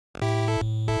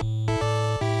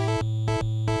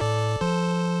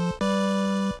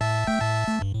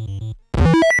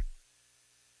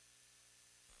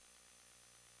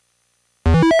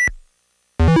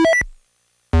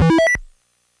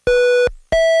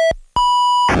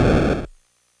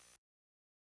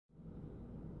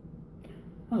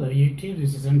YouTube.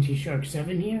 This is MT Shark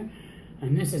 7 here,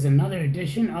 and this is another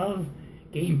edition of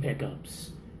Game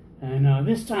Pickups. And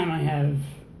this time I have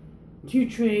 2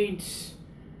 trades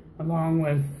along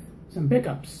with some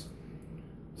pickups.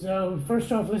 So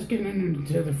first off, let's get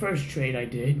into the first trade I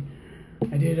did.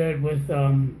 I did it with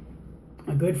a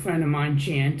good friend of mine,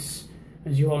 Chance.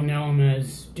 As you all know him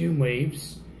as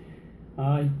Doomwaves.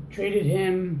 I traded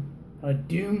him a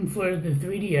Doom for the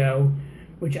 3DO,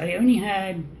 which I only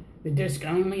had the disc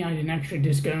only. I had an extra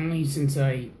disc only since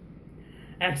I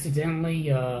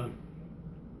accidentally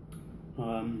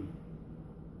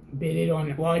bid it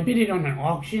on, well, I bid it on an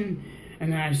auction,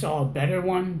 and then I saw a better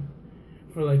one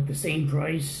for like the same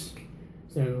price.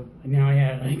 So now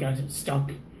I got it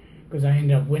stuck because I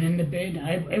ended up winning the bid.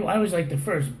 I was like the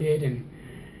first bid, and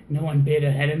no one bid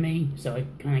ahead of me, so I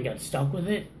kind of got stuck with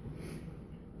it.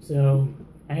 So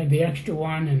I had the extra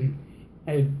one, and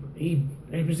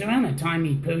it was around the time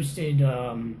he posted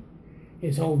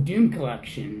his whole Doom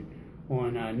collection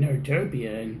on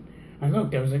Nerdtopia, and I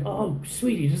looked. I was like, "Oh,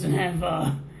 sweet! He doesn't have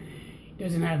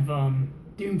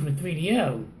Doom for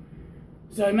 3DO."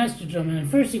 So I messaged him, and at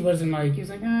first he wasn't like. He's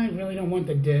like, "I really don't want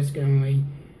the disc only."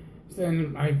 So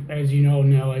then as you all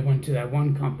know, I went to that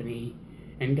one company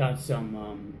and got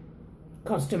some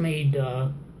custom-made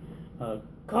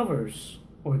covers,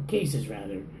 or cases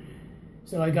rather.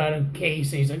 So I got a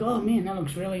case, and he's like, "Oh man, that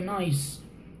looks really nice."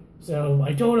 So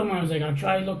I told him, I was like, "I'll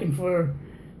try looking for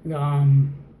the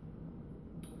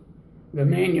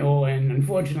manual," and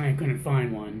unfortunately I couldn't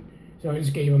find one. So I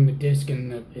just gave him the disc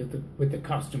and with the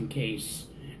custom case.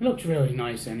 It looks really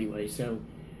nice anyway. So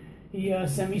he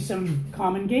sent me some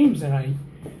common games that I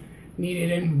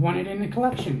needed and wanted in the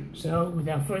collection. So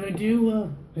without further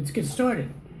ado, let's get started.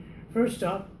 First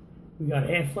up, we got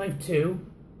Half-Life 2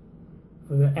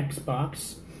 for the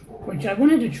Xbox, which I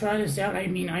wanted to try this out. I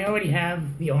mean, I already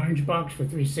have the orange box for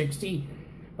 360,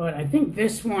 but I think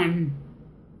this one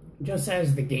just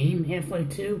has the game, Half-Life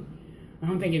 2. I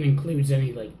don't think it includes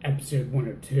any, like, episode 1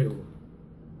 or 2.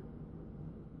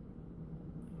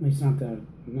 At least not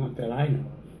that I know of.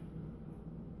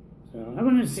 So I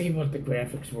wanted to see what the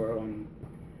graphics were on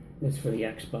this for the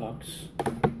Xbox.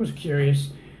 I was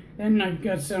curious. Then I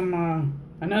got some,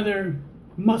 another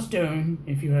must-own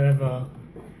if you have a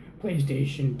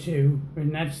PlayStation 2,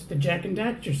 and that's the Jak and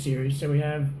Daxter series. So we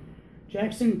have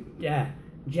Jak and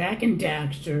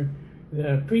Daxter,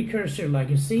 the Precursor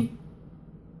Legacy.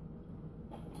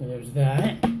 So there's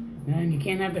that. And you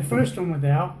can't have the first one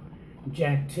without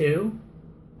Jak 2.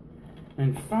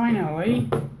 And finally,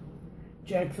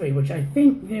 Jak 3, which I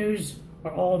think those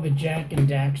are all the Jak and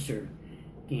Daxter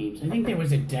games. I think there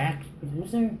was a Dax.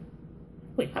 Was there?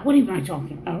 Wait, what am I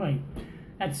talking about? Oh, right.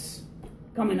 That's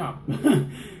coming up.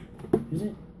 Is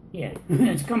it? Yeah,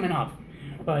 it's coming up.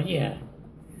 But yeah.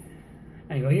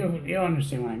 Anyway, you'll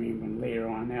understand what I mean later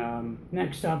on.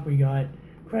 Next up, we got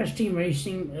Crash Team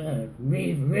Racing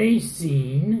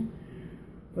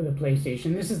for the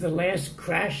PlayStation. This is the last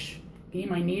Crash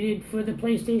game I needed for the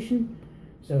PlayStation.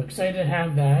 So excited to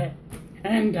have that.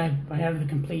 And I have the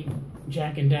complete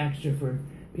Jak and Daxter for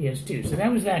PS2. So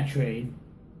that was that trade.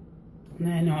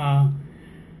 And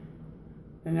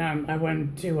then I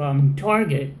went to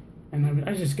Target, and I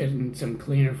was just getting some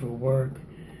cleaner for work.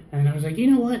 And I was like, you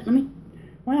know what?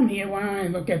 While I'm here, why don't I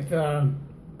look at the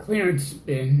clearance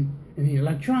bin in the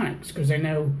electronics? Because I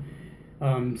know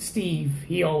Steve,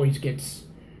 he always gets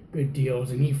good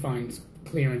deals, and he finds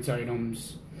clearance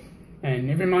items.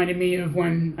 And it reminded me of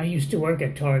when I used to work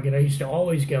at Target. I used to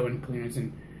always go in clearance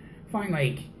and find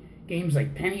like games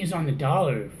like pennies on the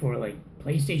dollar for like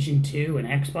PlayStation 2 and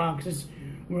Xboxes,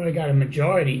 where I got a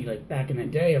majority, like back in the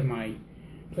day, of my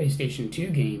PlayStation 2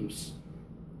 games.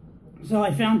 So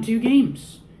I found 2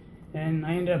 games, and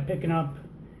I ended up picking up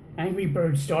Angry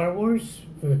Birds Star Wars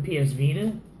for the PS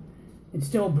Vita. It's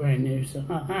still brand new, so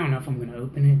I don't know if I'm going to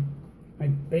open it. I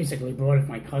basically brought it if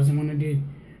my cousin wanted to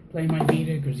play my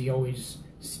Vita, because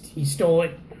he stole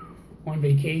it on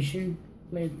vacation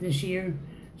this year,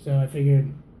 so I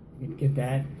figured I'd get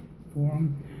that for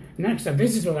him. Next up,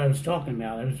 this is what I was talking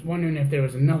about. I was wondering if there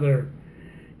was another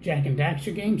Jak and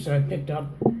Daxter game, so I picked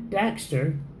up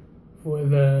Daxter for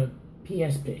the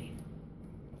PSP.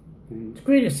 And it's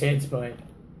greatest hits, but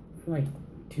for like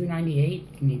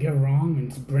 $2.98, can you go wrong when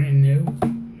it's brand new?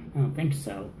 I don't think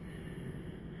so.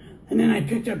 And then I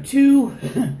picked up two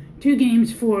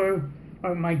games for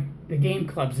the game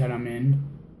clubs that I'm in.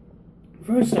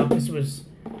 First up, this was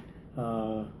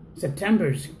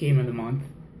September's game of the month,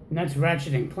 and that's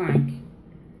Ratchet and Clank.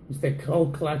 It's the whole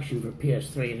collection for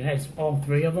PS3. It has all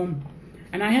 3 of them.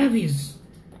 And I have these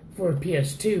for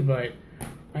PS2, but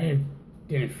I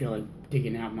didn't feel like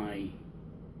digging out my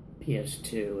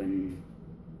PS2, and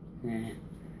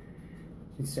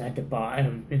it's at the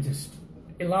bottom. It's just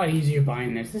a lot easier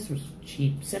buying this. This was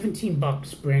cheap,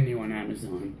 $17 brand new on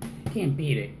Amazon. Can't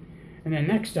beat it. And then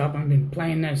next up, I've been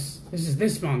playing this. This is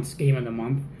this month's game of the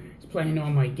month. It's playing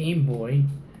on my Game Boy.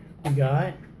 We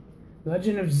got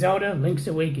Legend of Zelda: Link's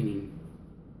Awakening.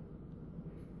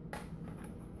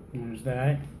 There's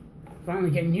that.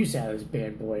 Finally getting used out of this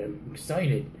bad boy. I'm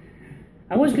excited.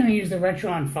 I was gonna use the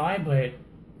Leprechaun 5, but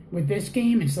with this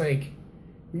game, it's like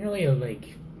really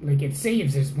like it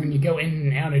saves us when you go in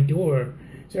and out a door.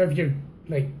 So if you're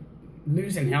like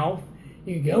losing health,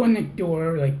 you go in the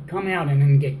door, like come out and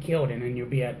then get killed, and then you'll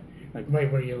be at like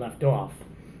right where you left off.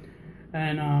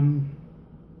 And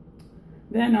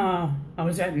then I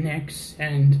was at Nick's,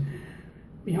 and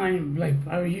behind, like,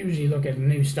 I usually look at the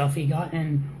new stuff he got,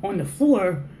 and on the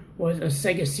floor was a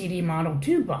Sega CD Model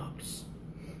 2 box.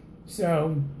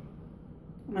 So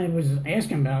I was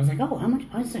asking about it. I was like, oh, how much?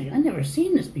 I was like, I've never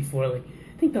seen this before. Like,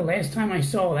 I think the last time I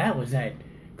saw that was at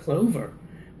Clover,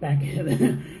 back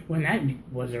when that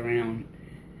was around,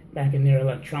 back in their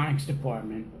electronics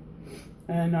department.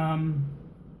 And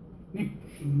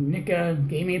Nick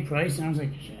gave me a price, and I was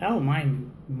like, oh,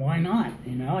 why not?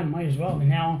 You know, I might as well. And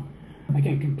now I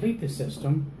can complete the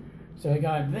system. So I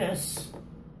got this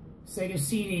Sega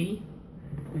CD.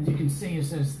 As you can see, it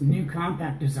says the new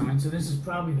compact design. So this is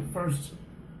probably the first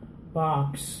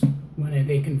box when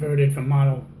they converted from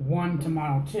Model 1 to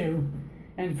Model 2.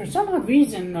 And for some odd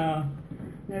reason,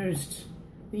 there's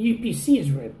the UPC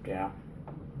is ripped out.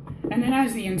 And it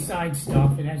has the inside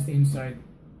stuff. It has the inside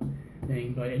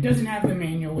thing, but it doesn't have the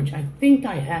manual, which I think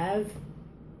I have.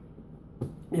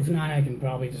 If not, I can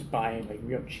probably just buy it like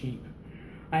real cheap.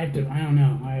 I don't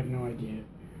know, I have no idea.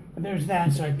 But there's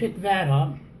that, so I picked that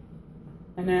up.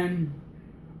 And then,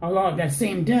 that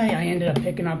same day, I ended up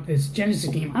picking up this Genesis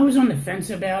game. I was on the fence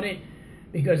about it,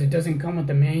 because it doesn't come with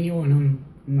the manual, and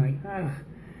I'm like,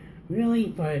 really?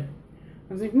 But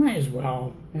I was like, might as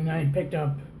well. And I picked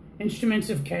up Instruments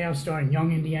of Chaos starring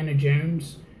young Indiana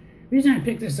Jones. The reason I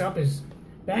picked this up is,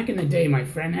 back in the day, my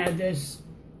friend had this,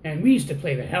 and we used to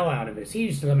play the hell out of this. He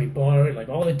used to let me borrow it, like,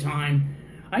 all the time.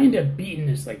 I ended up beating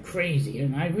this like crazy,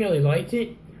 and I really liked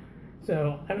it.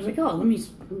 So I was like, oh,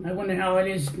 I wonder how it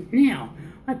is now.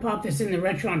 I popped this in the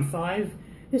Leprechaun 5.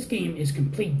 This game is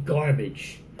complete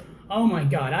garbage. Oh my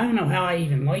god, I don't know how I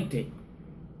even liked it.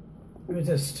 It was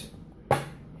just,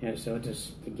 yeah, so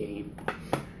just the game.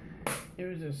 It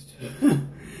was just,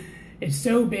 it's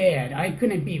so bad. I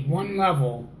couldn't beat one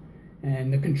level,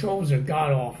 and the controls are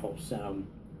god-awful, so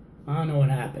I don't know what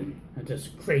happened. It's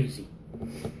just crazy.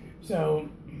 So,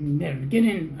 yeah,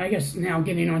 getting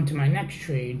on to my next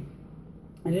trade.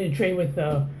 I did a trade with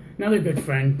another good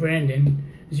friend,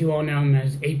 Brandon, as you all know him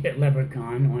as 8-Bit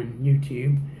Leprechaun on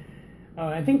YouTube.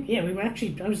 I think, yeah,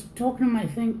 I was talking to him, I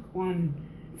think, on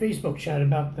Facebook chat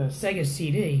about the Sega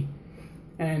CD,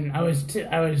 and I was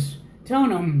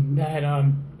telling him that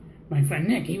my friend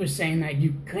Nick, he was saying that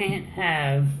you can't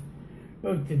have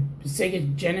both the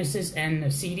Sega Genesis and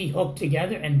the CD hooked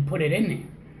together and put it in there.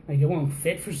 Like, it won't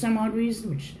fit for some odd reason,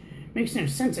 which makes no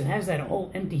sense. It has that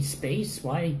whole empty space.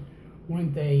 Why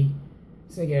wouldn't they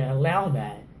allow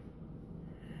that?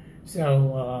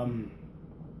 So,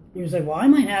 he was like, well, I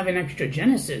might have an extra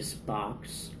Genesis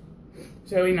box.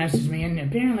 So he messaged me, and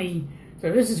apparently,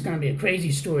 so this is going to be a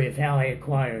crazy story of how I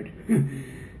acquired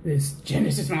this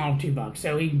Genesis Model 2 box.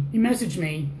 So he messaged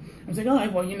me. I was like, oh,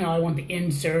 well, you know, I want the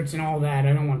inserts and all that.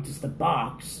 I don't want just the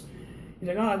box. He's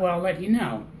like, oh, well, I'll let you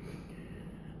know.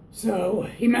 So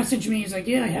he messaged me. He's like,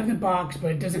 yeah, I have the box,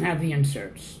 but it doesn't have the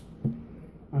inserts.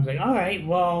 I was like, all right,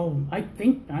 well,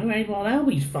 that'll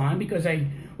be fine, because I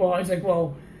was like,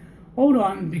 well, hold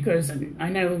on, because I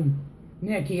know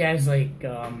Nick, he has, like,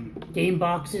 game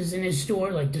boxes in his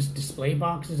store, like, just display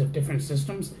boxes of different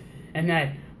systems, and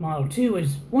that Model 2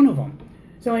 is one of them.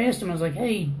 So I asked him, I was like,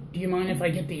 hey, do you mind if I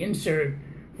get the insert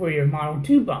for your Model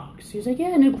 2 box? He's like,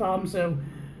 yeah, no problem. So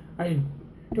I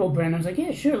told Brandon, I was like,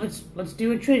 yeah, sure, let's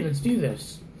do a trade, let's do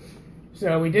this.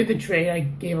 So we did the trade. I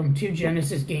gave him 2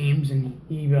 Genesis games, and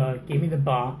he gave me the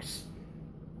box.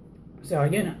 So I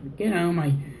get home,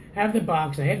 I have the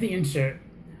box, I have the insert.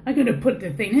 I go to put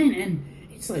the thing in, and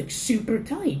it's like super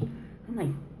tight. I'm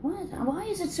like, what? Why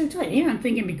is it so tight? Yeah, I'm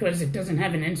thinking because it doesn't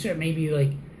have an insert, maybe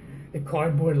like the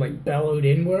cardboard like bellowed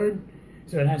inward,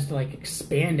 so it has to like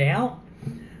expand out.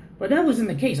 But that wasn't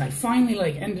the case. I finally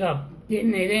like ended up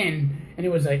getting it in, and it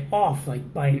was like off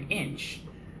like by an inch.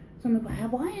 So I'm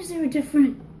like, why is there a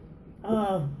different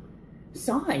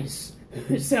size?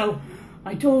 So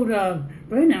I told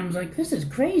Brandon, I was like, this is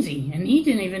crazy, and he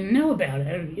didn't even know about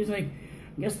it. He's like,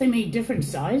 I guess they made different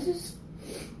sizes.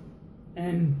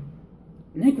 And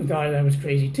Nick thought that was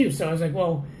crazy too. So I was like,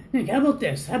 well, Nick, how about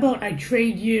this? How about I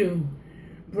trade you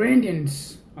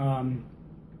Brandon's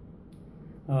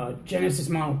Genesis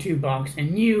Model 2 box,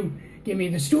 and you give me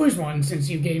the store's one since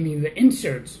you gave me the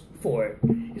inserts for it.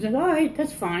 He's like, all right,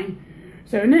 that's fine.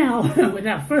 So now,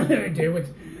 without further ado,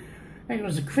 it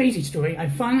was a crazy story. I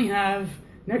finally have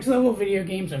Next Level Video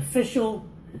Games official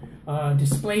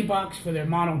display box for their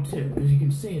Model 2. As you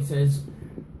can see, it says,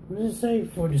 what does it say?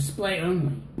 For display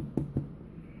only.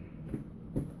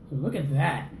 So look at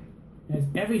that. It has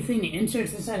everything, the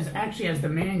inserts. This actually has the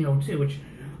manual too, which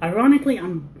ironically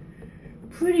I'm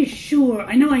pretty sure,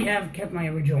 I know I have kept my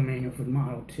original manual for the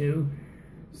Model 2,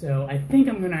 so I think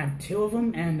I'm going to have 2 of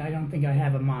them, and I don't think I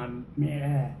have a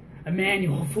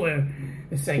manual for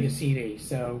the Sega CD,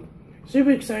 so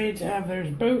super excited to have those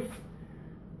both.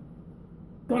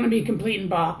 Going to be complete in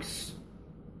box.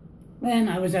 Then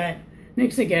I was at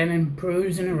Nick's again and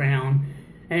perusing around,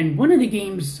 and one of the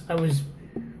games that was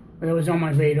on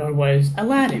my radar was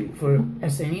Aladdin for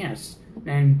SNES,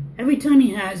 and every time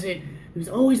he has it, it was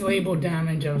always labeled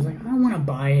damage. I was like, I don't want to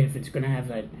buy it if it's going to have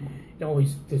that,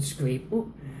 always the scrape.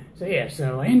 Ooh. So yeah,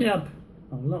 so I ended up,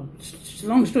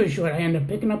 long story short, I ended up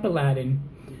picking up Aladdin.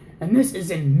 And this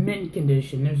is in mint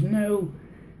condition.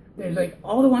 There's like,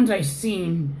 all the ones I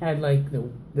seen had like the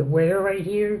wear right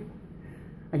here.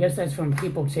 I guess that's from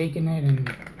people taking it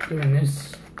and doing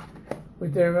this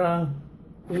with their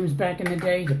games back in the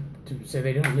day so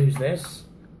they don't lose this.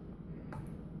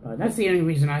 That's the only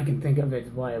reason I can think of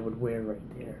it why I would wear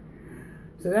right there.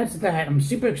 So that's that. I'm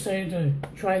super excited to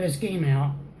try this game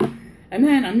out. And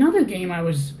then another game I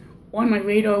was on my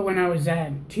radar when I was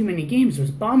at Too Many Games was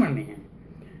Bomberman.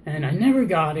 And I never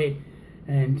got it.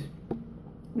 And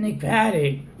Nick had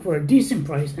it for a decent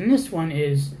price. And this one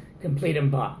is complete in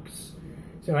box.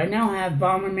 So I now have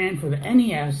Bomberman for the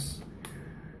NES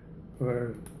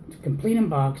for complete in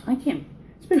box. I think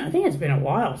it's been a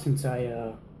while since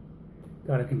I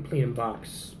got a complete in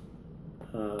box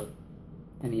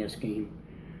NES game.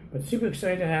 But super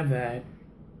excited to have that.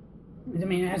 I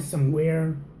mean, it has some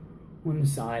wear on the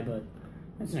side, but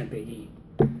that's no biggie.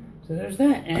 So there's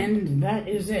that, and that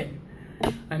is it.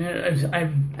 I know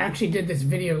I actually did this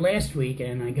video last week,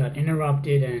 and I got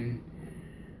interrupted, and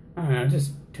I don't know, it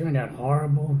just turned out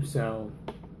horrible. So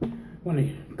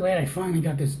glad I finally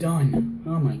got this done.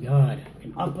 Oh my god, I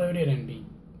can upload it and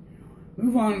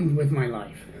move on with my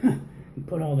life. And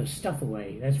put all this stuff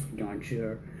away, that's for darn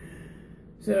sure.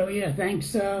 So yeah,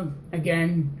 thanks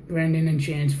again, Brendan and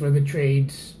Chance, for the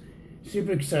trades.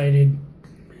 Super excited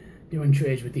doing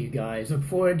trades with you guys. Look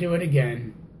forward to it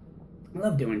again. I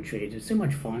love doing trades. It's so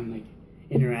much fun, like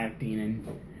interacting and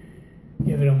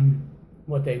giving them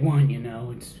what they want, you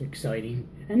know. It's exciting.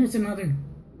 And it's another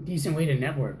decent way to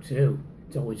network too.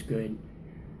 It's always good.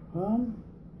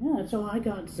 Yeah, that's all I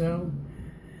got, so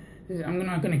I'm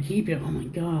not gonna keep it. Oh my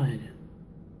god.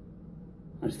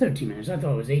 It was 13 minutes. I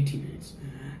thought it was 18 minutes.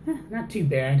 Not too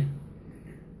bad.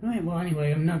 Alright, well,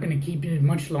 anyway, I'm not going to keep it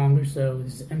much longer, so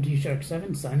this is MT Shark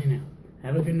 7 signing out.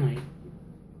 Have a good night.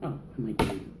 Oh, I might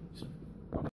do.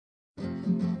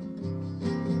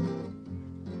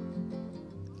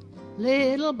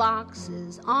 Little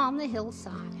boxes on the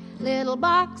hillside, little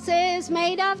boxes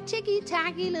made of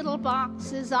ticky-tacky, little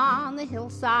boxes on the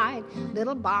hillside,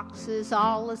 little boxes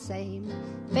all the same.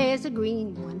 There's a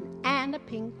green one and a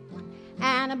pink one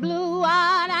and a blue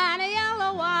one and a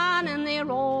yellow one, and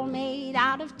they're all made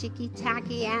out of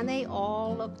ticky-tacky, and they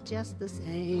all look just the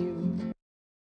same.